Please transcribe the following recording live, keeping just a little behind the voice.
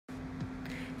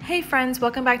Hey friends,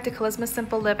 welcome back to Charisma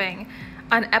Simple Living.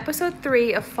 On episode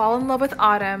 3 of Fall in Love with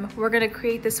Autumn, we're going to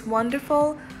create this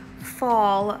wonderful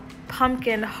fall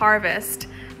pumpkin harvest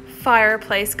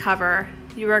fireplace cover.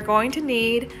 You are going to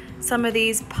need some of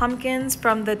these pumpkins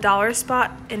from the dollar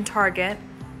spot in Target.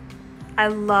 I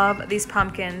love these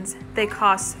pumpkins. They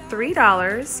cost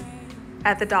 $3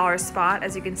 at the dollar spot,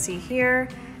 as you can see here.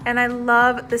 And I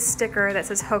love the sticker that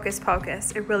says Hocus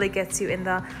Pocus. It really gets you in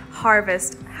the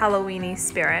harvest Halloweeny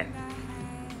spirit.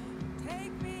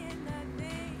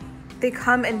 They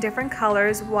come in different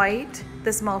colors, white,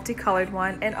 this multicolored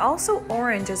one, and also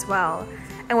orange as well.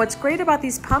 And what's great about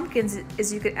these pumpkins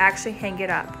is you could actually hang it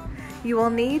up. You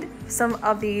will need some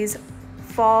of these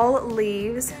fall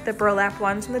leaves, the burlap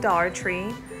ones from the Dollar Tree.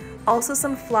 Also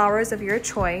some flowers of your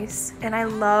choice, and I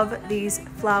love these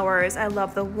flowers. I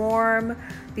love the warm,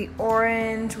 the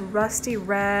orange, rusty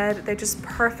red. They're just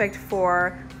perfect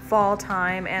for fall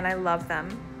time, and I love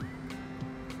them.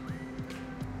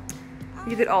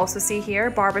 You could also see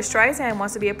here, Barbara Streisand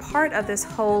wants to be a part of this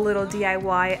whole little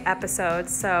DIY episode.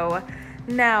 So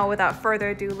now, without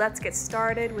further ado, let's get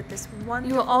started with this one.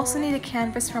 You will also need a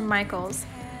canvas from Michael's.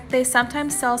 They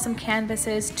sometimes sell some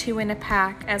canvases 2 in a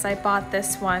pack, as I bought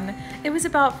this one. It was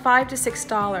about $5 to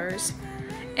 $6.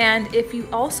 And if you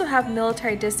also have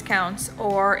military discounts,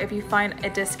 or if you find a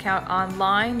discount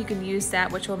online, you can use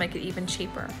that, which will make it even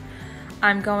cheaper.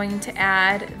 I'm going to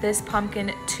add this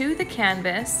pumpkin to the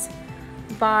canvas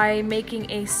by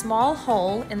making a small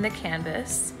hole in the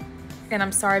canvas. And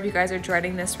I'm sorry if you guys are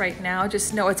dreading this right now,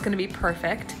 just know it's going to be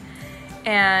perfect.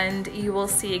 And you will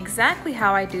see exactly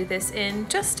how I do this in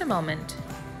just a moment.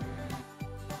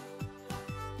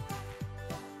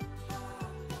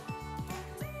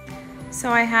 So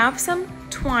I have some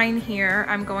twine here.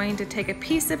 I'm going to take a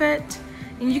piece of it,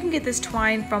 and you can get this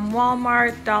twine from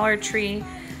Walmart, Dollar Tree,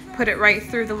 put it right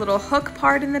through the little hook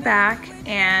part in the back,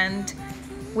 and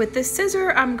with the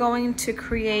scissor I'm going to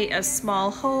create a small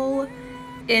hole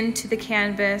into the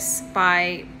canvas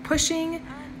by pushing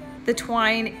the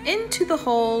twine into the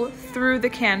hole through the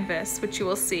canvas, which you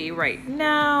will see right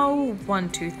now. 1,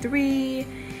 2, 3,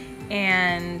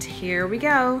 and here we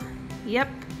go. Yep.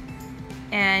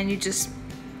 And you just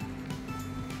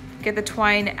get the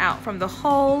twine out from the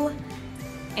hole,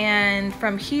 and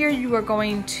from here you are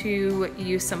going to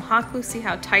use some hot glue. See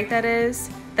how tight that is?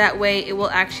 That way it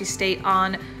will actually stay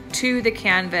on to the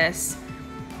canvas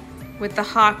with the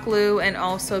hot glue and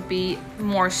also be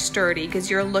more sturdy, because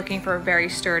you're looking for very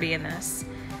sturdy in this.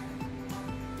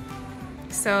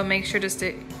 So make sure just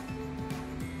to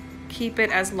keep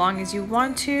it as long as you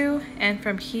want to, and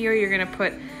from here you're gonna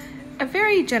put a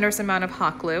very generous amount of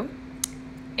hot glue,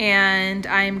 and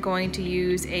I'm going to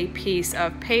use a piece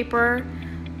of paper,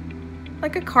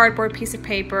 like a cardboard piece of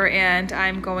paper, and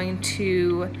I'm going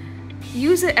to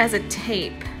use it as a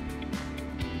tape,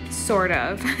 sort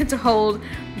of, to hold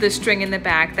the string in the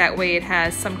back. That way it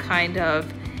has some kind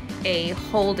of a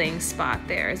holding spot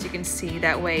there. As you can see,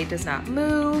 that way it does not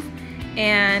move,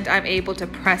 and I'm able to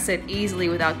press it easily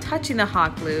without touching the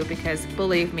hot glue, because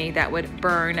believe me, that would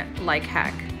burn like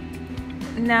heck.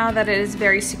 Now that it is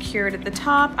very secured at the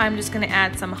top, I'm just going to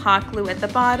add some hot glue at the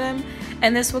bottom,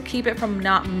 and this will keep it from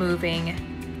not moving,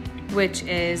 which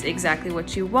is exactly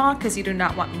what you want, because you do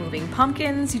not want moving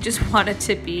pumpkins. You just want it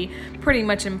to be pretty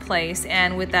much in place.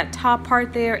 And with that top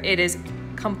part there, it is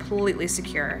completely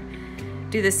secure.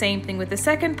 Do the same thing with the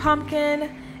second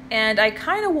pumpkin, and I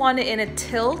kind of want it in a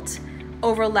tilt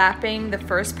overlapping the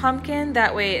first pumpkin.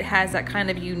 That way it has that kind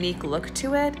of unique look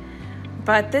to it.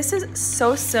 But this is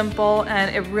so simple,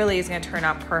 and it really is going to turn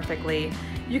out perfectly.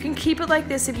 You can keep it like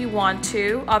this if you want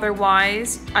to.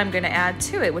 Otherwise, I'm going to add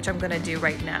to it, which I'm going to do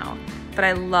right now. But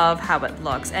I love how it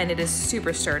looks, and it is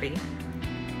super sturdy.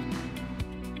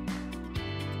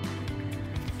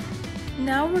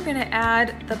 Now we're going to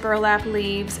add the burlap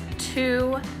leaves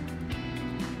to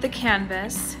the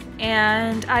canvas,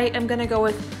 and I am going to go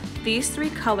with these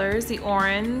 3 colors: the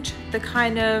orange, the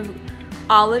kind of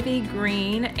olivey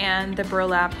green, and the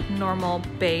burlap, normal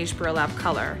beige burlap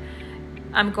color.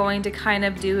 I'm going to kind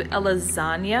of do a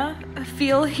lasagna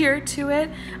feel here to it.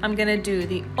 I'm gonna do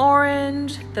the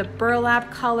orange, the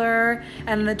burlap color,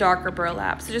 and the darker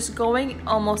burlap. So just going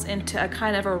almost into a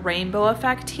kind of a rainbow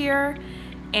effect here,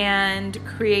 and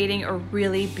creating a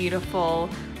really beautiful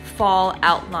fall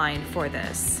outline for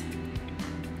this.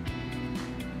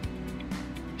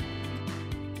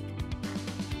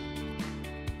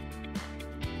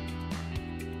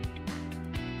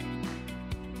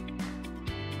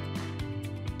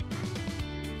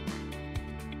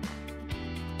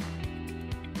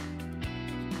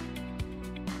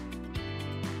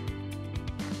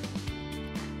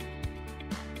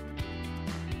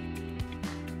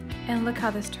 And look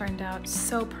how this turned out,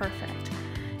 so perfect.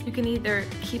 You can either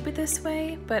keep it this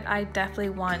way, but I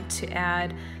definitely want to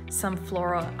add some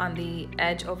floral on the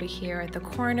edge over here at the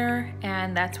corner,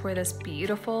 and that's where this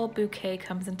beautiful bouquet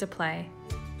comes into play.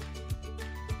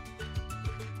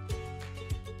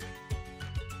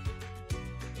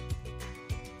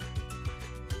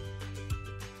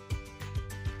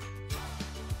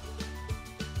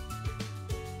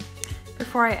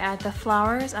 Before I add the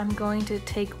flowers, I'm going to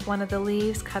take one of the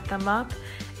leaves, cut them up,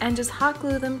 and just hot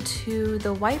glue them to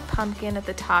the white pumpkin at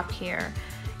the top here,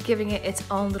 giving it its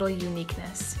own little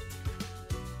uniqueness.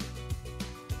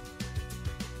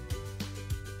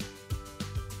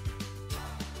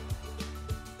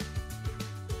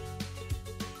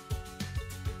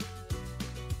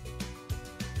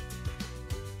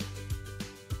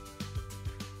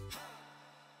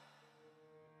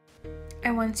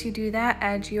 And once you do that,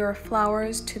 add your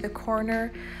flowers to the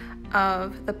corner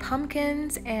of the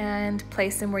pumpkins and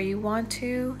place them where you want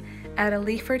to. Add a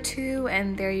leaf or two,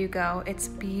 and there you go. It's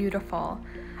beautiful.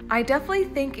 I definitely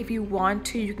think if you want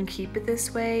to, you can keep it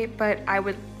this way, but I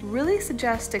would really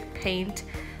suggest to paint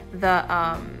the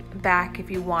back if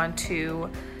you want to,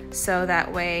 so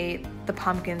that way the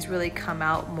pumpkins really come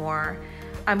out more.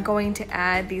 I'm going to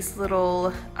add these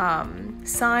little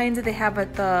signs that they have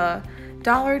at the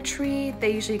Dollar Tree.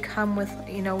 They usually come with,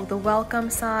 you know, the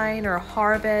welcome sign or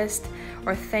harvest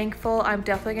or thankful. I'm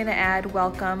definitely going to add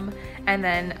welcome, and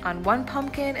then on one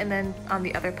pumpkin, and then on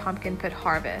the other pumpkin put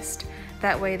harvest.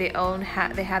 That way they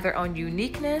have their own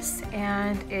uniqueness,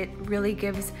 and it really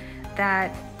gives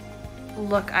that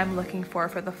look I'm looking for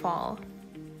the fall.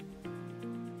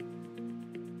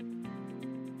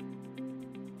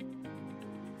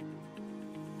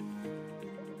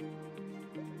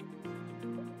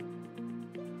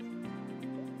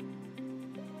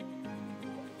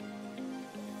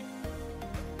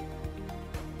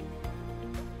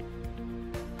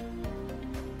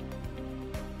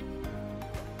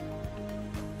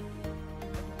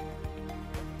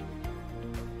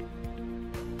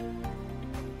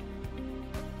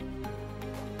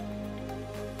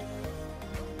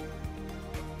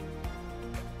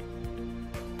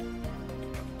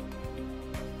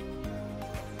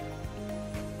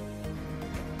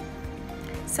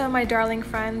 So my darling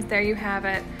friends, there you have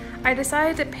it. I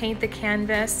decided to paint the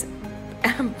canvas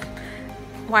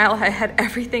while I had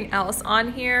everything else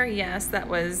on here. Yes, that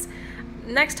was,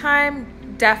 next time,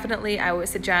 definitely I would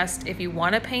suggest if you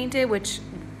want to paint it, which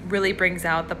really brings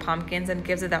out the pumpkins and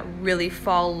gives it that really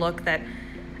fall look that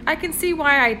I can see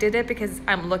why I did it, because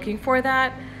I'm looking for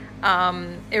that.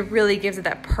 It really gives it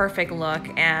that perfect look,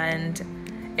 and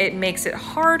it makes it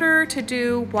harder to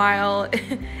do while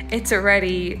it's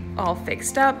already all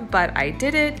fixed up, but I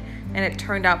did it and it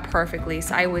turned out perfectly.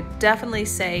 So I would definitely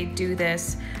say do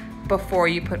this before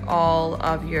you put all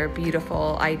of your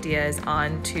beautiful ideas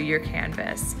onto your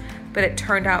canvas. But it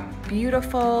turned out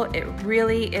beautiful. It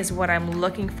really is what I'm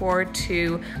looking forward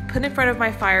to put in front of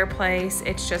my fireplace.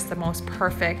 It's just the most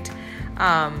perfect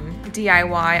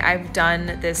DIY. I've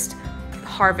done this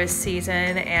harvest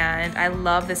season, and I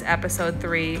love this episode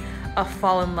 3 of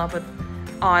Fall in Love with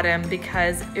Autumn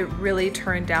because it really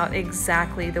turned out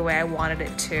exactly the way I wanted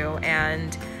it to,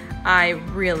 and I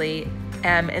really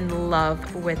am in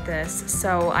love with this.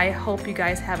 So I hope you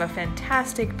guys have a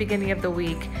fantastic beginning of the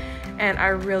week, and I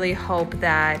really hope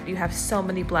that you have so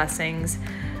many blessings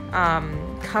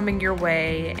coming your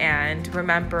way. And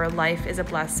remember, life is a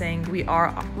blessing. We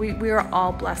are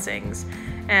all blessings.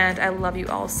 And I love you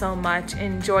all so much.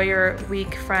 Enjoy your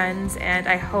week, friends, and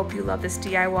I hope you love this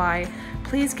DIY.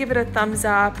 Please give it a thumbs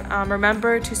up.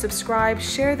 Remember to subscribe,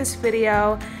 share this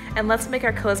video, and let's make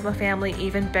our Charisma family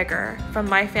even bigger. From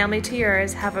my family to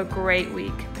yours, have a great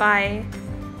week. Bye.